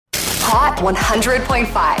Hot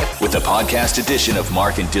 100.5. With the podcast edition of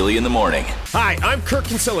Mark and Dilly in the Morning. Hi, I'm Kirk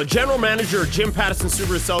Kinsella, General Manager of Jim Pattison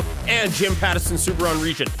Subaru South and Jim Pattison Subaru on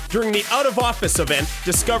Region. During the Out of Office event,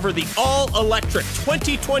 discover the all-electric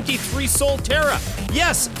 2023 Solterra.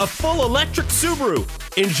 Yes, a full electric Subaru.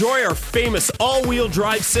 Enjoy our famous all-wheel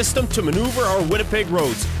drive system to maneuver our Winnipeg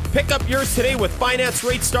roads. Pick up yours today with finance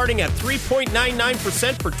rates starting at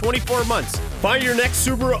 3.99% for 24 months. Find your next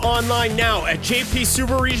Subaru online now at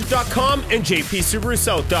jpsubaruregion.com and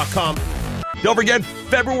jpsubarusouth.com. Don't forget,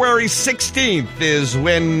 February 16th is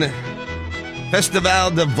when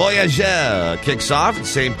Festival de Voyageurs kicks off at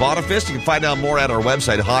St. Boniface. You can find out more at our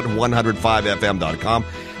website, hot105fm.com.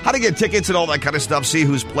 How to get tickets and all that kind of stuff, see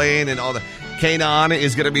who's playing and all that. Kanan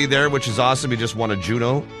is going to be there, which is awesome. He just won a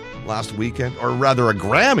Juno last weekend, or rather a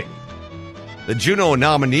Grammy. The Juno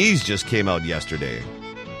nominees just came out yesterday.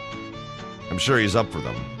 I'm sure he's up for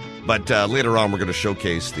them. But later on, we're going to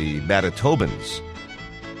showcase the Manitobans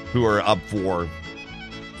who are up for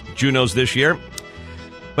Junos this year.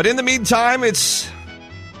 But in the meantime, it's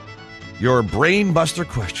your brain buster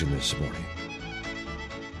question this morning.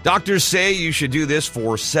 Doctors say you should do this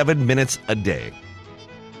for 7 minutes a day.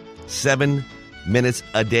 7 minutes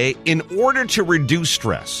a day in order to reduce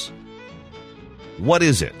stress. What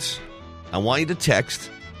is it? I want you to text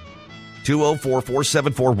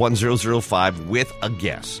 204-474-1005 with a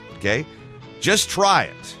guess, okay? Just try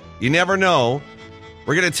it. You never know.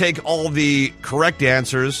 We're going to take all the correct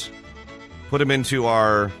answers, put them into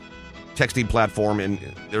our texting platform, and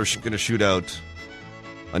they're going to shoot out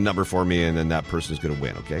a number for me, and then that person is going to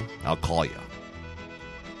win, okay? I'll call you.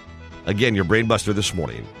 Again, your brain buster this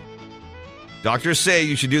morning. Doctors say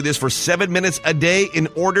you should do this for 7 minutes a day in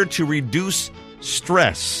order to reduce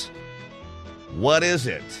stress. What is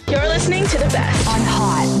it? You're listening to the best on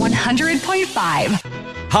Hot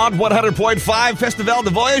 100.5. Hot 100.5 Festival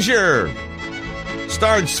de Voyageurs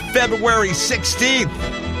starts February 16th.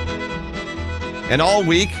 And all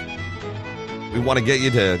week, we want to get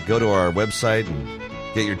you to go to our website and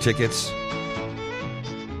get your tickets.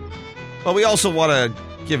 But we also want to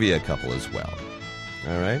give you a couple as well.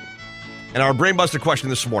 All right? And our brainbuster question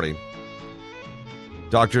this morning.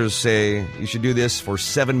 Doctors say you should do this for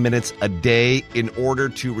 7 minutes a day in order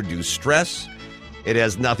to reduce stress. It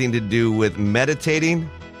has nothing to do with meditating.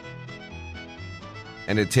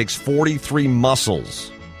 And it takes 43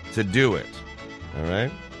 muscles to do it. All right?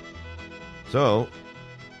 So,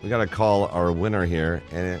 we got to call our winner here.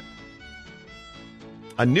 And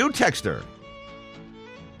a new texter.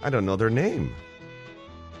 I don't know their name.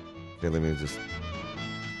 Okay, let me just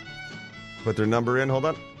put their number in. Hold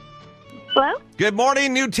on. Hello? Good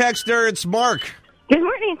morning, new texter. It's Mark. Good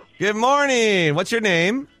morning. Good morning. What's your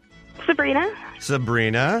name? Sabrina.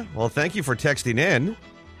 Sabrina. Well, thank you for texting in.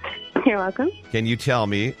 You're welcome. Can you tell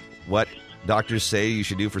me what doctors say you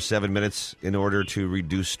should do for 7 minutes in order to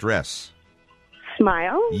reduce stress?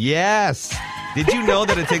 Smile. Yes. Did you know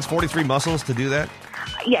that it takes 43 muscles to do that?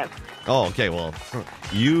 Yes. Oh, okay. Well,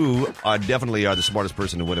 you definitely are the smartest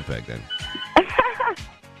person in Winnipeg then.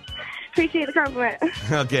 Appreciate the compliment.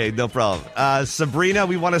 Okay, no problem. Sabrina,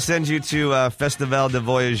 we want to send you to Festival de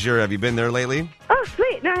Voyageurs. Have you been there lately? Oh,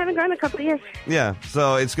 sweet. No, I haven't gone in a couple of years. Yeah,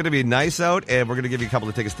 so it's going to be nice out, and we're going to give you a couple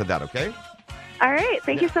of tickets to that, okay? All right.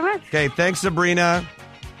 Thank you so much. Okay, thanks, Sabrina.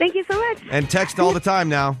 Thank you so much. And text all the time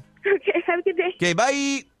now. Okay, have a good day. Okay,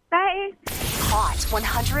 bye. Bye. Hot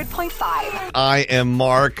 100.5. I am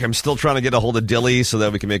Mark. I'm still trying to get a hold of Dilly so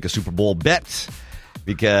that we can make a Super Bowl bet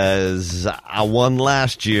because I won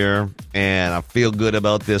last year, and I feel good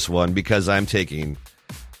about this one because I'm taking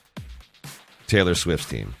Taylor Swift's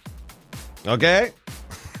team. Okay?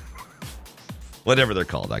 Whatever they're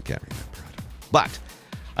called, I can't remember. But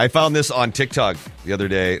I found this on TikTok the other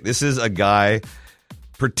day. This is a guy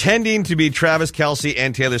pretending to be Travis Kelce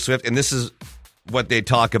and Taylor Swift, and this is what they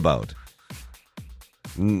talk about.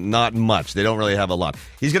 Not much. They don't really have a lot.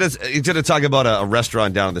 He's gonna talk about a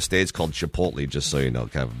restaurant down in the States called Chipotle, just so you know,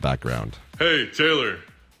 kind of background. Hey, Taylor.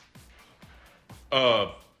 Do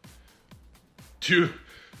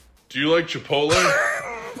you like Chipotle?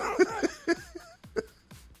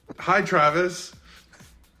 Hi, Travis.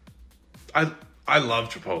 I love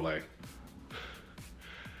Chipotle.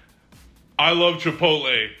 I love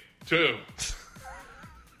Chipotle, too.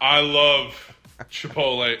 I love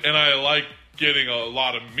Chipotle, and I like getting a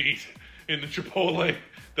lot of meat in the Chipotle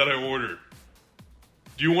that I order.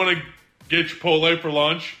 Do you want to get Chipotle for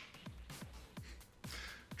lunch?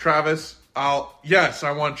 Travis, I'll get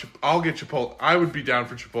Chipotle. I would be down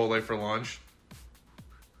for Chipotle for lunch.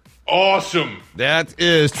 Awesome. That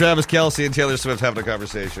is Travis Kelce and Taylor Swift having a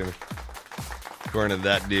conversation. According to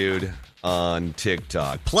that dude. on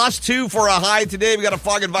TikTok. +2 for a high today. We got a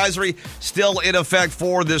fog advisory still in effect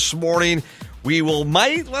for this morning. We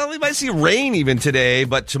might see rain even today,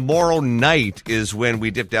 but tomorrow night is when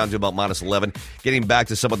we dip down to about -11, getting back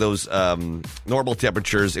to some of those normal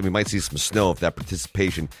temperatures, and we might see some snow if that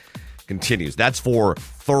participation continues. That's for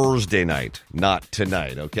Thursday night, not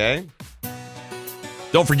tonight, okay?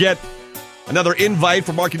 Don't forget, another invite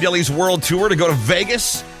for Mark and Dilly's World Tour to go to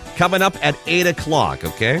Vegas coming up at 8 o'clock,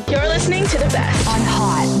 okay? You're listening to the best on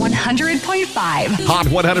Hot 100.5. Hot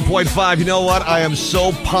 100.5. You know what? I am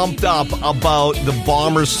so pumped up about the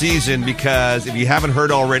Bombers season because if you haven't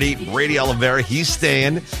heard already, Brady Oliveira, he's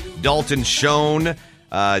staying. Dalton Schoen,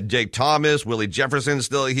 Jake Thomas, Willie Jefferson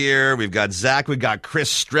still here. We've got Zach. We've got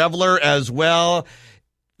Chris Streveler as well.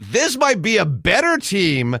 This might be a better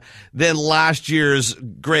team than last year's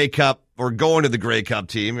Grey Cup or going to the Grey Cup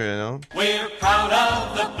team, you know. We're proud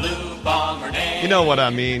of the Blue Bomber name. You know what I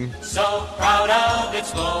mean. So proud of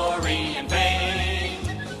its glory and fame.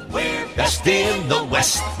 We're Best in the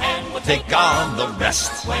West, and we'll take on the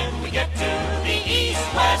rest. when we get to the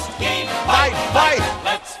East-West game. Fight, fight.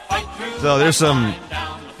 Let's fight through. So there's some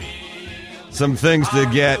down the field. things to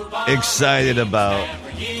get excited about.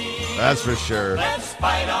 That's for sure. Let's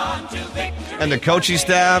fight on to victory. And the coaching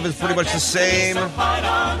staff is pretty much the same.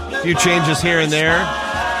 A few changes here and there.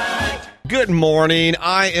 Good morning.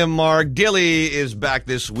 I am Mark. Dilly is back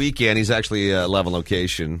this weekend. He's actually live on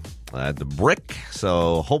location at the Brick.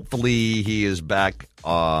 So hopefully he is back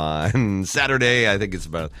on Saturday. I think it's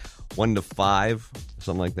about 1 to 5,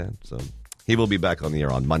 something like that. So he will be back on the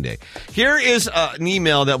air on Monday. Here is an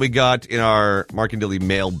email that we got in our Mark and Dilly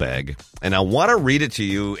mailbag. And I want to read it to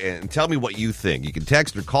you and tell me what you think. You can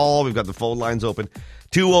text or call. We've got the phone lines open.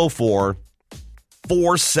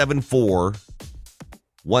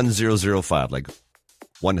 204-474-1005, like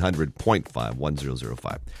 100.5,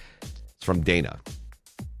 1005. It's from Dana.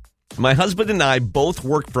 My husband and I both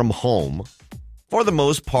work from home. For the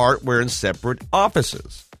most part, we're in separate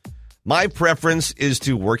offices. My preference is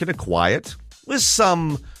to work in a quiet with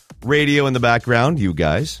some radio in the background. You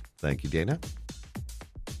guys. Thank you, Dana.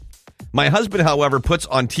 My husband, however, puts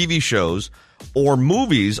on TV shows or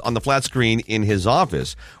movies on the flat screen in his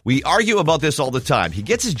office. We argue about this all the time. He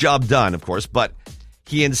gets his job done, of course, but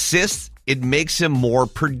he insists it makes him more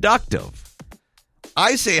productive.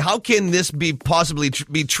 I say, how can this be possibly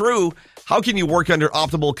be true? How can you work under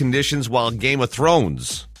optimal conditions while Game of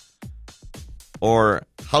Thrones or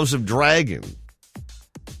House of Dragon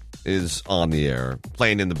is on the air,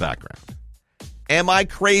 playing in the background? Am I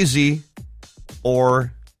crazy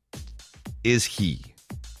or is he?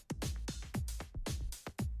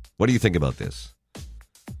 What do you think about this?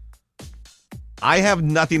 I have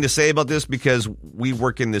nothing to say about this because we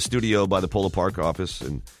work in the studio by the Polo Park office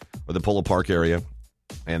or the Polo Park area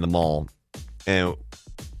and the mall, and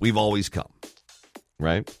we've always come,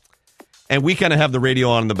 right? And we kind of have the radio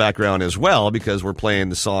on in the background as well because we're playing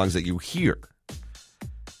the songs that you hear.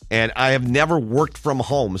 And I have never worked from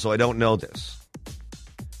home, so I don't know this.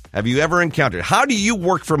 Have you ever encountered? How do you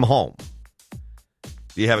work from home?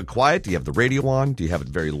 Do you have it quiet? Do you have the radio on? Do you have it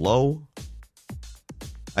very low?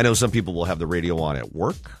 I know some people will have the radio on at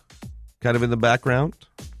work, kind of in the background,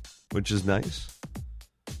 which is nice.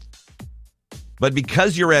 But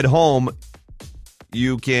because you're at home,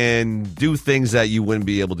 you can do things that you wouldn't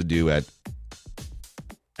be able to do at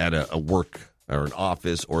a work or an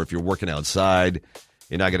office, or if you're working outside,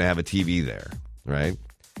 you're not going to have a TV there, right?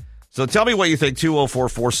 So tell me what you think,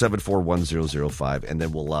 204-474-1005, and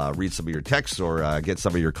then we'll read some of your texts or get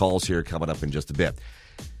some of your calls here coming up in just a bit.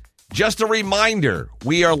 Just a reminder,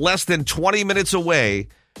 we are less than 20 minutes away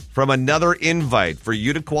from another invite for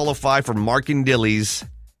you to qualify for Mark and Dilly's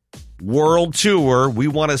World Tour. We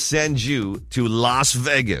want to send you to Las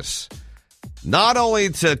Vegas, not only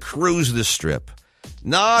to cruise the strip,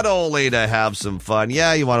 not only to have some fun,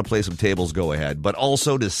 yeah, you want to play some tables, go ahead, but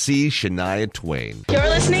also to see Shania Twain. You're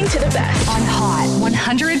listening to the best on Hot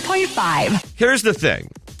 100.5. Here's the thing.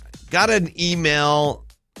 Got an email.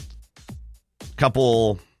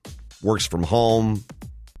 Couple works from home.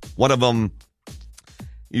 One of them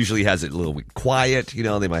usually has it a little quiet. You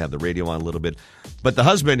know, they might have the radio on a little bit. But the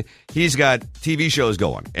husband, he's got TV shows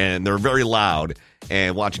going, and they're very loud,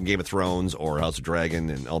 and watching Game of Thrones or House of Dragon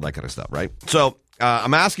and all that kind of stuff, right? So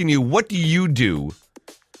I'm asking you, what do you do?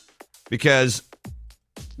 Because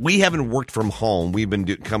we haven't worked from home. We've been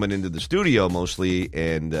coming into the studio mostly,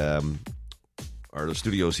 and our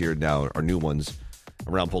studios here now are new ones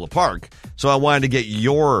around Polo Park. So I wanted to get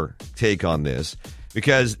your take on this,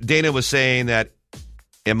 because Dana was saying that,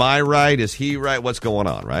 am I right? Is he right? What's going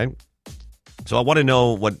on, right? So I want to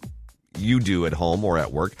know what you do at home or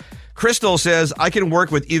at work. Crystal says, I can work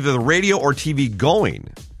with either the radio or TV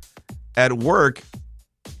going. At work,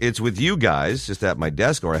 it's with you guys, just at my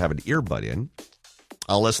desk, or I have an earbud in.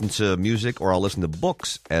 I'll listen to music or I'll listen to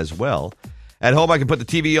books as well. At home, I can put the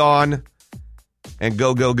TV on and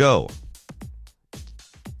go, go, go.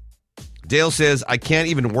 Dale says, I can't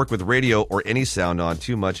even work with radio or any sound on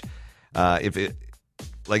too much. If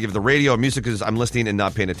the radio or music is, I'm listening and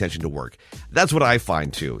not paying attention to work. That's what I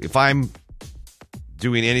find too. If I'm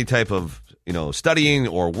doing any type of, studying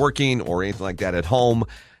or working or anything like that at home,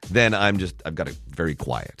 then I've got it very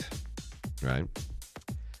quiet, right?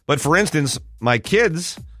 But for instance, my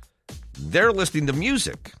kids, they're listening to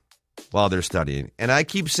music while they're studying. And I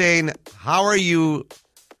keep saying, how are you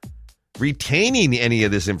retaining any of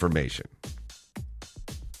this information?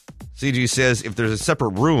 CG says, if there's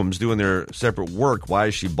separate rooms doing their separate work, why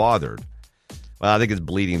is she bothered? Well, I think it's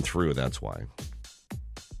bleeding through. That's why.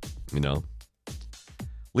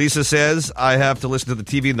 Lisa says, I have to listen to the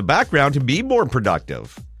TV in the background to be more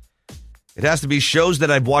productive. It has to be shows that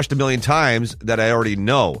I've watched a million times that I already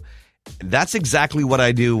know. That's exactly what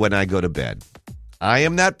I do when I go to bed. I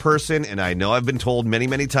am that person, and I know I've been told many,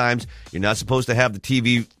 many times, you're not supposed to have the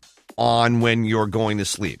TV on when you're going to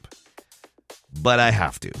sleep. But I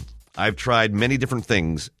have to. I've tried many different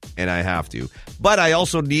things, and I have to. But I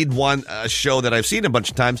also need a show that I've seen a bunch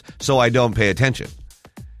of times so I don't pay attention.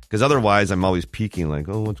 Because otherwise, I'm always peeking like,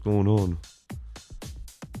 oh, what's going on?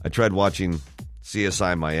 I tried watching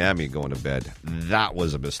CSI Miami going to bed. That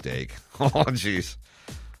was a mistake. Oh, jeez.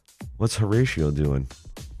 What's Horatio doing?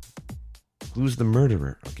 Who's the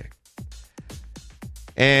murderer? Okay.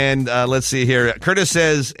 And let's see here. Curtis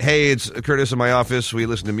says, hey, it's Curtis in my office. We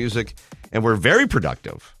listen to music, and we're very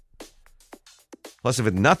productive. Plus,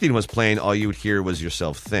 if nothing was playing, all you would hear was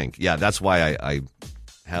yourself think. Yeah, that's why I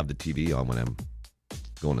have the TV on when I'm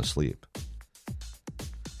going to sleep.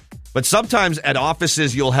 But sometimes at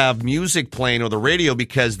offices, you'll have music playing or the radio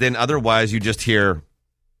because then otherwise you just hear,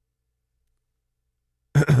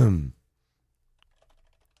 the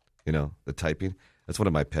typing. That's one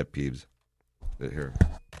of my pet peeves. Here.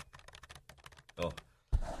 Oh,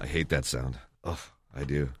 I hate that sound. Oh, I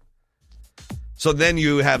do. So then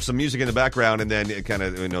you have some music in the background and then it kind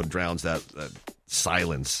of, drowns that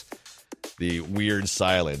silence. The weird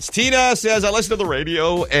silence. Tina says, I listen to the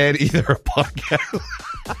radio and either a podcast.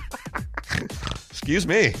 Excuse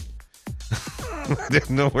me. I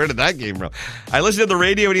didn't know where did that came from. I listen to the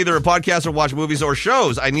radio and either a podcast or watch movies or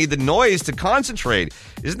shows. I need the noise to concentrate.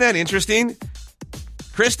 Isn't that interesting?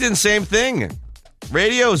 Kristen, same thing.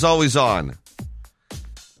 Radio is always on.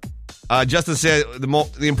 Justin said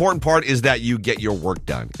the important part is that you get your work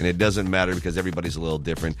done. And it doesn't matter because everybody's a little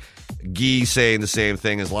different. Guy saying the same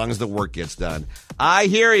thing, as long as the work gets done. I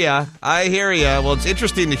hear ya. Well, it's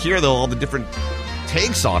interesting to hear, though, all the different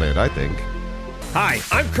takes on it, I think. Hi,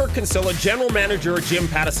 I'm Kirk Kinsella, General Manager at Jim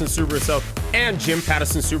Pattison Subaru South and Jim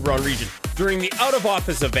Pattison Subaru on Region. During the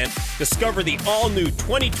out-of-office event, discover the all-new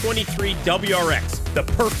 2023 WRX, the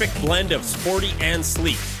perfect blend of sporty and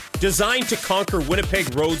sleek. Designed to conquer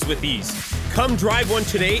Winnipeg roads with ease. Come drive one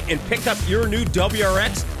today and pick up your new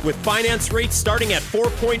WRX with finance rates starting at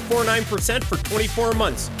 4.49% for 24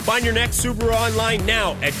 months. Find your next Subaru online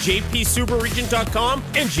now at jpsubaruregion.com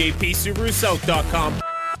and jpsubarusouth.com.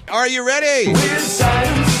 Are you ready? Weird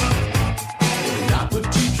science. Not what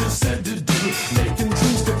teachers said to do. Making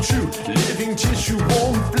dreams come true. Living tissue,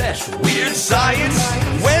 warm flesh. Weird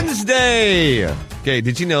Science Wednesday. Okay,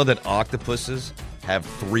 did you know that octopuses have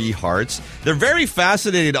 3 hearts? They're very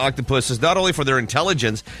fascinating octopuses, not only for their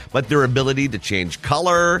intelligence, but their ability to change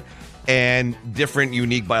color and different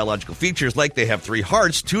unique biological features, like they have 3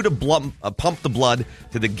 hearts, 2 to pump the blood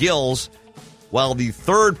to the gills, while the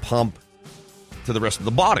 3rd pump to the rest of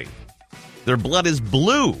the body. Their blood is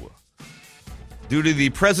blue due to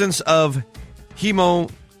the presence of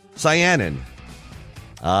hemocyanin.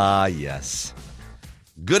 Ah, yes.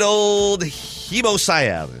 Good old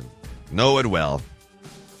hemocyanin. Know it well.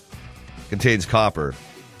 Contains copper,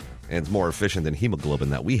 and it's more efficient than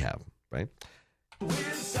hemoglobin that we have, right?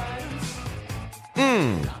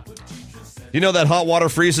 You know that hot water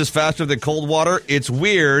freezes faster than cold water? It's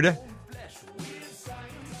weird.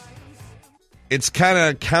 It's kind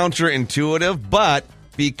of counterintuitive, but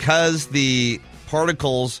because the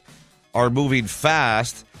particles are moving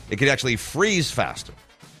fast, it can actually freeze faster,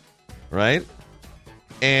 right?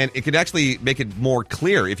 And it could actually make it more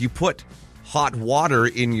clear. If you put hot water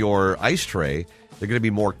in your ice tray, they're going to be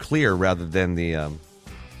more clear rather than the,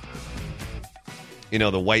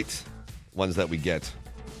 the white ones that we get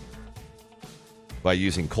by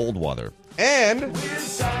using cold water. And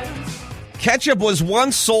ketchup was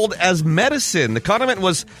once sold as medicine. The condiment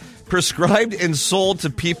was prescribed and sold to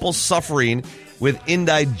people suffering with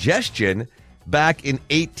indigestion back in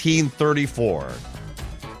 1834.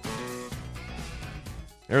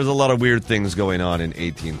 There's a lot of weird things going on in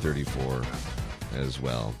 1834 as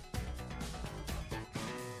well.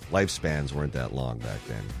 Lifespans weren't that long back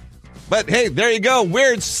then. But hey, there you go.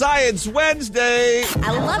 Weird Science Wednesday.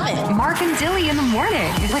 I love it. Mark and Dilly in the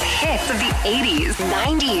morning with hits of the 80s,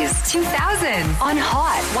 90s, 2000s on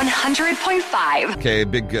Hot 100.5. Okay,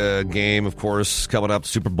 big game, of course, coming up.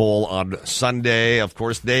 Super Bowl on Sunday. Of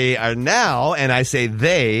course, they are now, and I say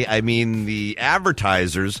they, I mean the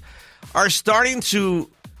advertisers, are starting to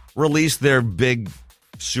release their big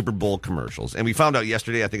Super Bowl commercials. And we found out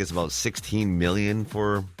yesterday, I think it's about $16 million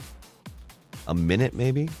for a minute,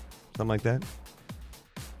 maybe? Something like that.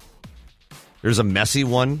 There's a messy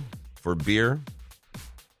one for beer.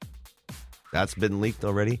 That's been leaked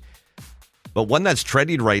already. But one that's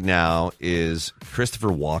trending right now is Christopher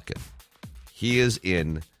Walken. He is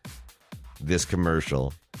in this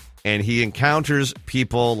commercial, and he encounters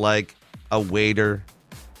people like a waiter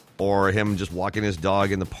or him just walking his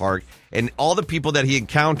dog in the park. And all the people that he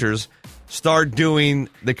encounters start doing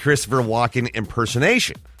the Christopher Walken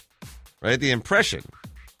impersonation, right? The impression.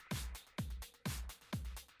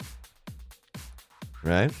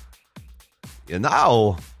 Right? You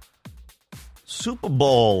know, Super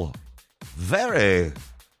Bowl, very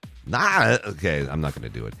nice. Okay, I'm not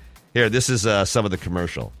going to do it. Here, this is some of the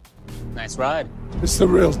commercial. Nice ride. It's the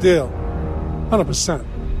real deal. 100%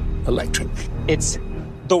 electric. It's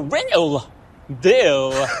the real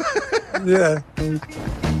deal. Yeah.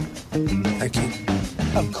 Thank you.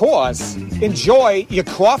 Of course. Enjoy your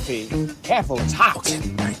coffee. Careful, it's hot. Okay,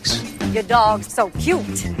 thanks. Your dog's so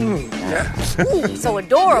cute. Yeah. Ooh, so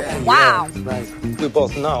adorable. Yeah, wow. Yeah, right. We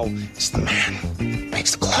both know. It's the man.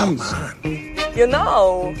 Makes the clothes. Come on. You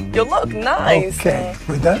know, you look nice. Okay.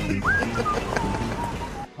 With that?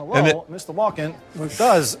 Hello, Mr. Walken.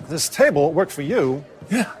 Does this table work for you?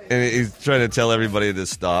 Yeah. And he's trying to tell everybody to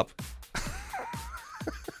stop.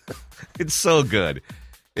 It's so good.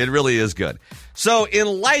 It really is good. So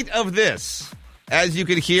in light of this, as you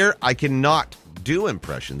can hear, I cannot do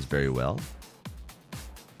impressions very well.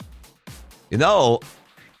 You know,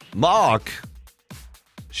 Mark,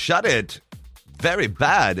 shut it. Very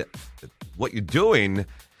bad. What you're doing.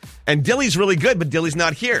 And Dilly's really good, but Dilly's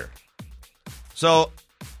not here. So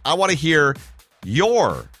I want to hear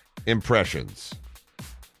your impressions.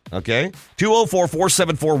 Okay?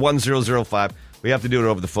 204-474-1005. We have to do it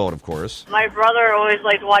over the phone, of course. My brother always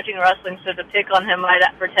liked watching wrestling, so to pick on him, I'd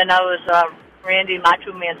pretend I was Randy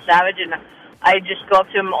Macho Man Savage, and I'd just go up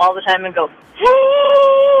to him all the time and go,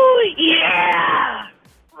 "Woo, yeah,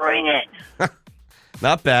 bring it."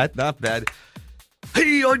 Not bad, not bad.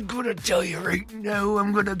 Hey, I'm gonna tell you right now,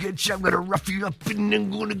 I'm gonna rough you up, and I'm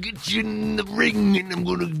gonna get you in the ring, and I'm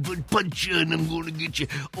gonna punch you, and I'm gonna get you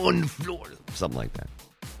on the floor. Something like that.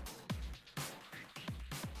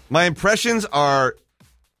 My impressions are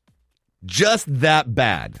just that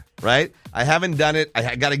bad, right? I haven't done it.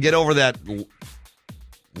 I got to get over that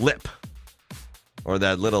lip or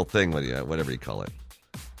that little thing, whatever you call it.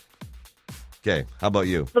 Okay, how about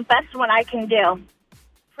you? The best one I can do,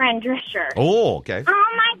 Fran Drescher. Oh, okay. Oh,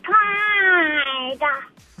 my God.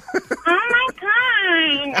 Oh, my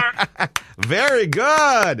God. Very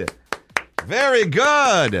good. Very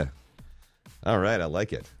good. All right, I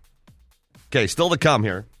like it. Okay, still to come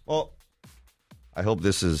here. Well, I hope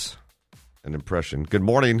this is an impression. Good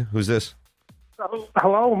morning. Who's this?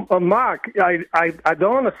 Hello, Mark. I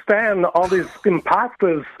don't understand all these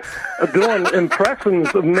imposters doing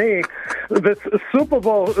impressions of me. This Super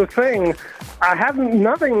Bowl thing, I have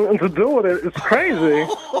nothing to do with it. It's crazy.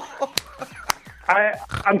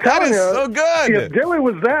 I'm telling you. That is so good. If Dilly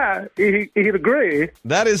was there, he'd agree.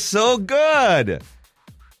 That is so good.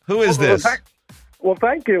 Who is this? Well,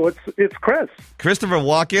 thank you. It's Chris. Christopher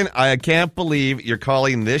Walken. I can't believe you're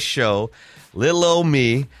calling this show Little O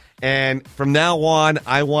Me. And from now on,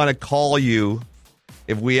 I want to call you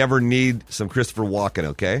if we ever need some Christopher Walken,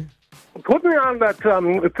 okay? Put me on that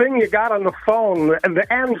thing you got on the phone, and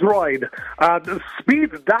the Android, the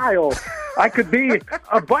speed dial. I could be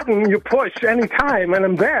a button you push anytime, and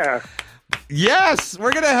I'm there. Yes!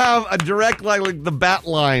 We're going to have a direct line, like the bat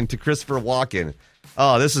line to Christopher Walken.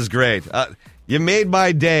 Oh, this is great. You made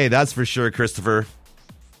my day, that's for sure, Christopher.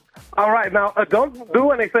 All right, now, don't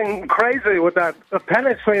do anything crazy with that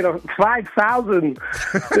penetrator 5,000.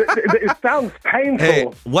 It sounds painful. Hey,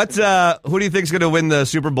 who do you think is going to win the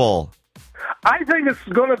Super Bowl? I think it's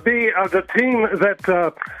going to be the team that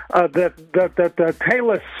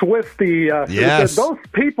Taylor Swift, yes. those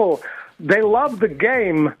people, they love the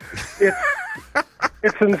game. It's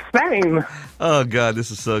It's insane. Oh, God,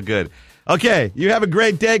 this is so good. Okay, you have a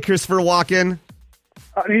great day, Christopher Walken.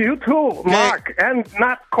 You too, Mark, and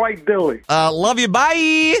not quite Dilly. Love you.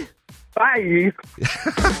 Bye. Bye.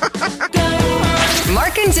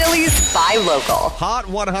 Mark and Dilly's Buy Local. Hot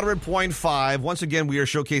 100.5. Once again, we are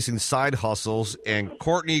showcasing side hustles, and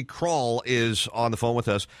Courtney Kroll is on the phone with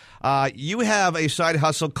us. You have a side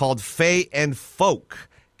hustle called Fae and Folk.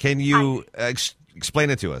 Can you explain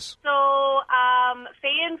it to us? So,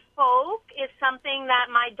 Fae and Folk is something that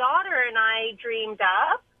my daughter and I dreamed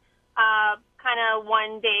up kind of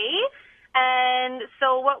one day. And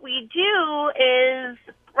so what we do is,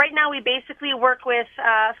 right now we basically work with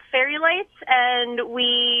fairy lights, and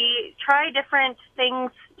we try different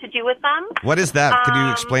things to do with them. What is that? Can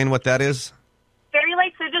you explain what that is? Fairy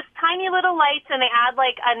lights are just tiny little lights, and they add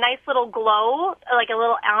like a nice little glow, like a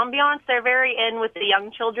little ambiance. They're very in with the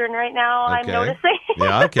young children right now, I'm noticing.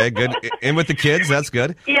 Yeah, okay, good. In with the kids, that's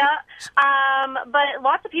good. Yeah, but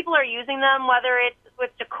lots of people are using them, whether it's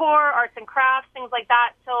with decor, arts and crafts, things like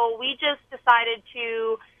that. So we just decided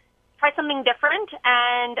to try something different,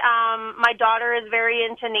 and my daughter is very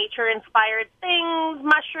into nature-inspired things,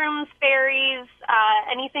 mushrooms, fairies,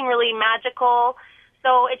 anything really magical.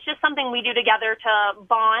 So it's just something we do together to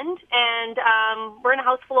bond, and we're in a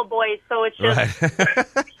house full of boys, so it's just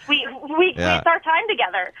we it's our time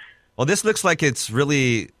together. Well, this looks like it's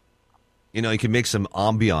really, you can make some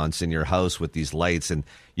ambiance in your house with these lights, and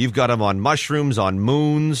you've got them on mushrooms, on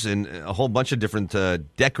moons, and a whole bunch of different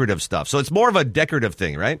decorative stuff. So it's more of a decorative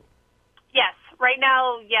thing, right? Yes. Right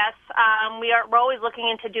now, yes. We're always looking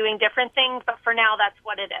into doing different things, but for now, that's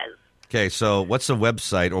what it is. Okay, so what's the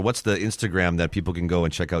website or what's the Instagram that people can go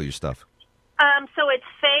and check out your stuff? So it's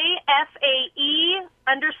Fae, FAE_and_folk,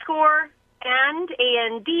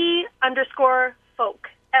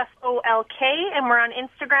 FOLK, and we're on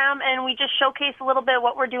Instagram, and we just showcase a little bit of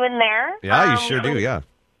what we're doing there. Yeah, you sure do, yeah.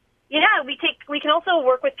 Yeah, we can also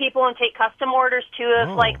work with people and take custom orders too.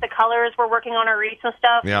 If like the colors we're working on are recent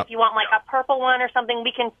stuff. Yeah. If you want like a purple one or something,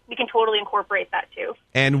 we can totally incorporate that too.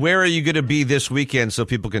 And where are you going to be this weekend so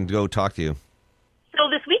people can go talk to you? So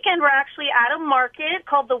this weekend we're actually at a market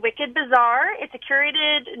called the Wicked Bazaar. It's a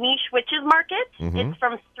curated niche witches market. Mm-hmm. It's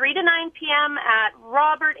from 3 to 9 p.m. at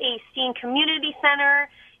Robert A. Steen Community Center.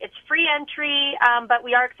 It's free entry, but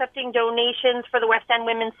we are accepting donations for the West End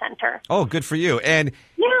Women's Center. Oh, good for you. And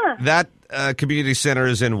that community center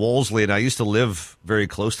is in Wolseley, and I used to live very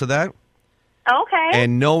close to that. Okay.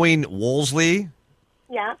 And knowing Wolseley,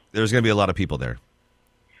 there's going to be a lot of people there.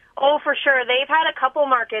 Oh, for sure. They've had a couple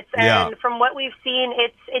markets, and from what we've seen,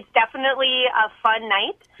 it's definitely a fun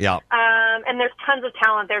night. Yeah. And there's tons of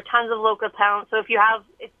talent. There are tons of local talent. So if you have,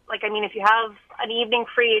 if you have an evening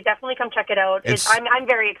free, definitely come check it out. I'm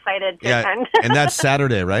very excited to attend. And that's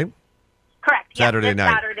Saturday, right? Correct. Saturday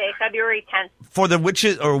night. Saturday, February 10th. For the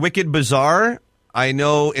witches or Wicked Bazaar, I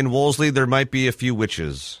know in Wolseley there might be a few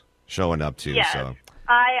witches showing up too. Yes. So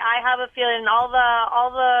I have a feeling all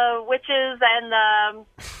the witches and the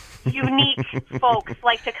unique folks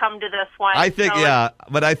like to come to this one. I think,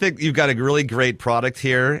 but I think you've got a really great product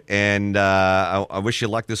here, and I wish you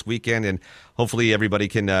luck this weekend, and hopefully everybody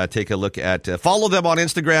can take a look at, follow them on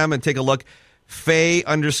Instagram and take a look,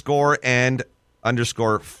 Fae_and_folk.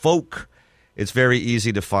 It's very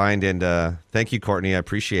easy to find, and thank you, Courtney. I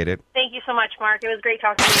appreciate it. Thank you so much, Mark. It was great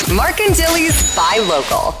talking to you. Mark and Dilly's Buy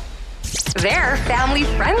Local. They're family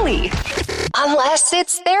friendly. Unless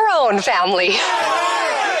it's their own family.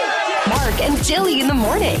 Mark and Dilly in the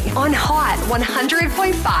morning on Hot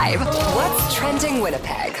 100.5. What's trending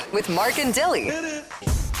Winnipeg with Mark and Dilly?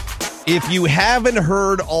 If you haven't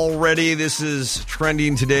heard already, this is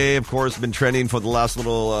trending today. Of course, been trending for the last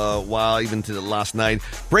little while, even to the last night.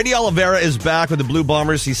 Brady Oliveira is back with the Blue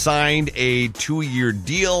Bombers. He signed a 2-year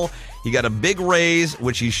deal. He got a big raise,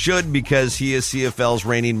 which he should because he is CFL's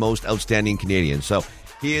reigning most outstanding Canadian. So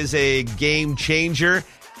he is a game changer,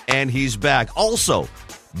 and he's back. Also,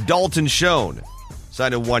 Dalton Schoen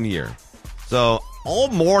signed a 1 year. So all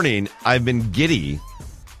morning I've been giddy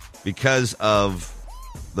because of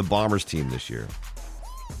the Bombers team this year.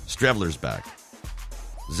 Strevler's back.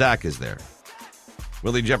 Zach is there.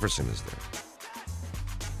 Willie Jefferson is there.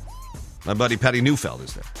 My buddy Patty Neufeld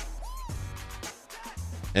is there.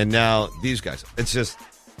 And now these guys. It's just,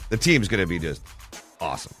 the team's going to be just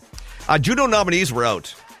awesome. Juno nominees were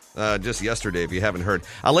out just yesterday, if you haven't heard.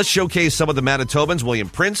 Let's showcase some of the Manitobans. William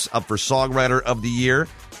Prince, up for Songwriter of the Year.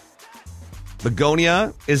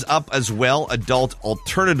 Begonia is up as well, Adult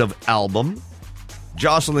Alternative Album.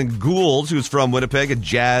 Jocelyn Gould, who's from Winnipeg, a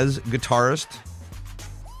jazz guitarist.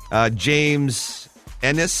 James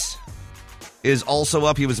Ennis, is also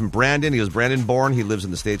up. He was in Brandon. He was Brandon-born. He lives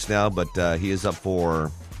in the States now, but he is up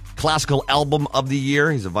for Classical Album of the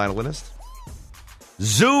Year. He's a violinist.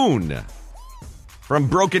 Zune from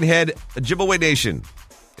Broken Head, Ojibwe Nation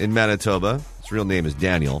in Manitoba. His real name is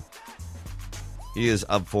Daniel. He is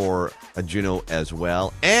up for a Juno as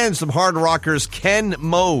well. And some hard rockers, Ken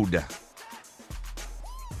Mode.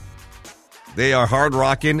 They are hard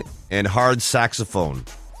rocking and hard saxophone.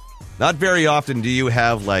 Not very often do you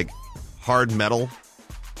have like hard metal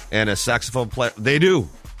and a saxophone player. They do.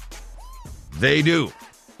 They do.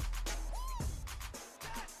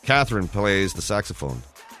 Catherine plays the saxophone.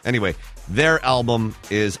 Anyway, their album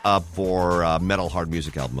is up for Metal Hard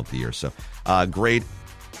Music Album of the Year. So great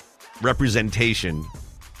representation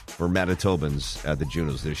for Manitobans at the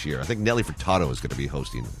Junos this year. I think Nelly Furtado is going to be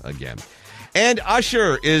hosting again. And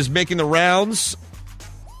Usher is making the rounds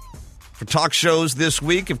for talk shows this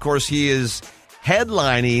week. Of course, he is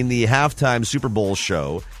headlining the halftime Super Bowl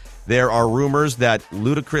show. There are rumors that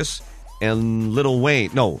Ludacris and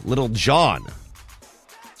Little John.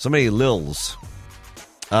 So many Lils.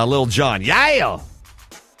 Lil Jon. Yeah!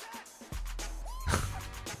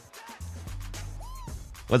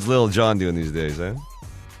 What's Lil Jon doing these days, eh?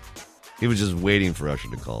 He was just waiting for Usher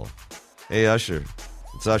to call. Hey, Usher.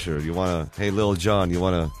 It's Usher. Hey, Lil Jon, you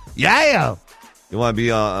want to... Yeah! You want to be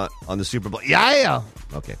on the Super Bowl? Yeah!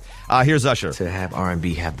 Okay. Here's Usher. To have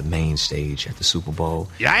R&B have the main stage at the Super Bowl.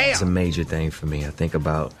 Yeah! It's a major thing for me. I think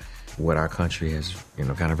about what our country has,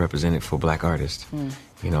 kind of represented for black artists.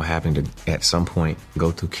 Having to, at some point,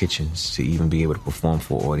 go through kitchens to even be able to perform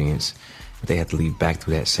for an audience. But they had to leave back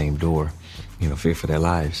through that same door, fear for their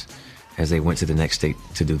lives as they went to the next state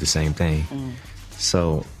to do the same thing.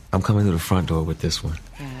 So I'm coming through the front door with this one.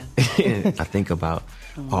 Yeah. I think about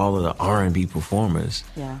all of the R&B performers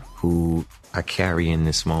who I carry in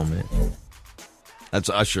this moment. That's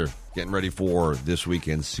Usher getting ready for this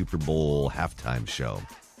weekend's Super Bowl halftime show.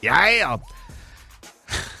 Yeah!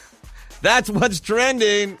 That's what's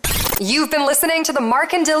trending. You've been listening to the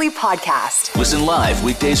Mark and Dilly podcast. Listen live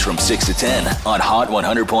weekdays from 6 to 10 on Hot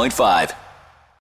 100.5.